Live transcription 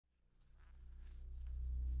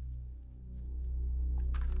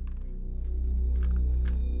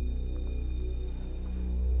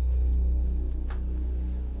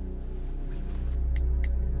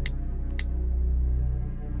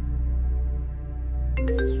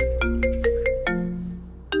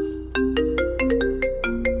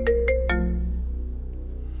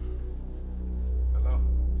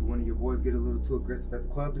aggressive at the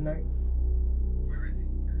club tonight? Where is he?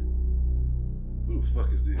 Who the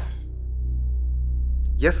fuck is this?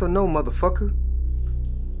 Yes or no, motherfucker?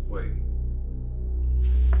 Wait.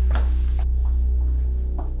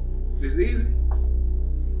 This Eezy?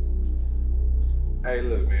 Hey,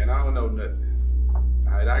 look, man, I don't know nothing.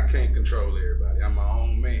 All right, I can't control everybody. I'm my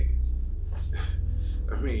own man.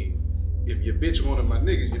 I mean, if your bitch wanted my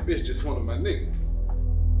nigga, your bitch just wanted my nigga.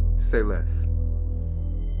 Say less.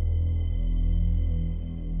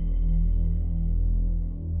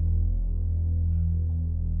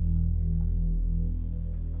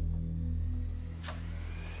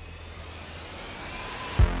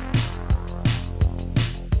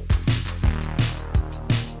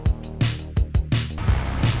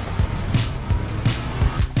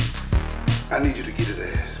 I need you to get his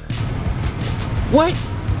ass. What?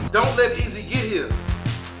 Don't let Eezy get here.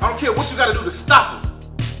 I don't care what you gotta do to stop him.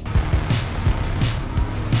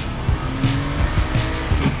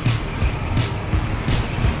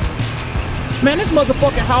 Man, this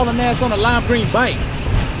motherfucking hauling ass on a lime green bike.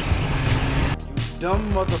 You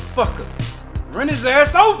dumb motherfucker. Run his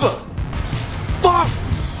ass over. Fuck!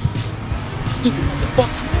 Stupid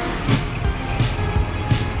motherfucker.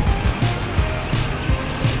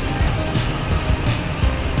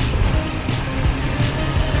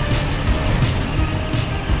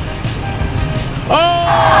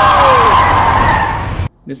 Oh!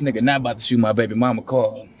 This nigga not about to shoot my baby mama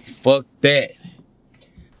car. Fuck that.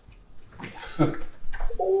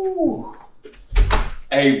 Ooh.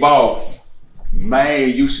 Hey, boss. Man,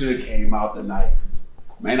 you should have came out tonight.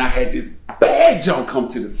 Man, I had this bad junk come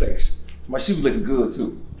to the section. But she was looking good,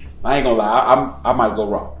 too. I ain't gonna lie, I might go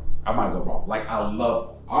wrong. I might go wrong. Like, I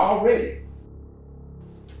love her already.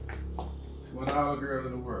 One of all the girls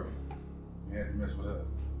in the world. You had to mess with her.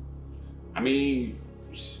 I mean,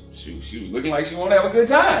 she was looking like she wanted to have a good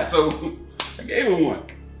time, so I gave her one.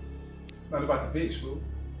 It's not about the bitch, fool.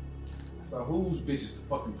 It's about whose bitch is the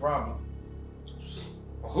fucking problem.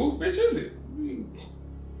 Well, whose bitch is it? I mean,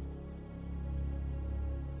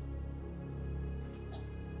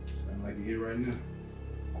 sound like you here right now.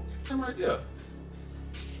 I'm right there.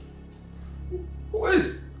 Who is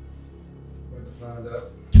it? About to find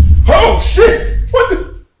out. Oh shit! What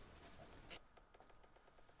the?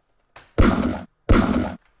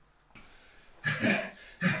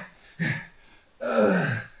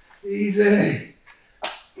 Easy.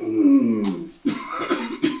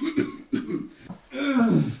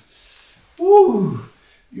 Woo.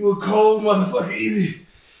 You a cold motherfucker, Eezy.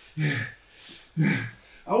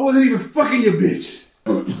 I wasn't even fucking your bitch.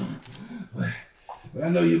 But I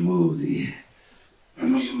know your moves, E. I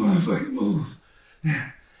know your motherfucking moves.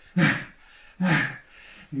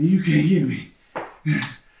 You can't get me.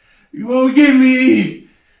 You won't get me, E.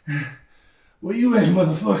 Where you at,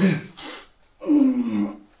 motherfucker?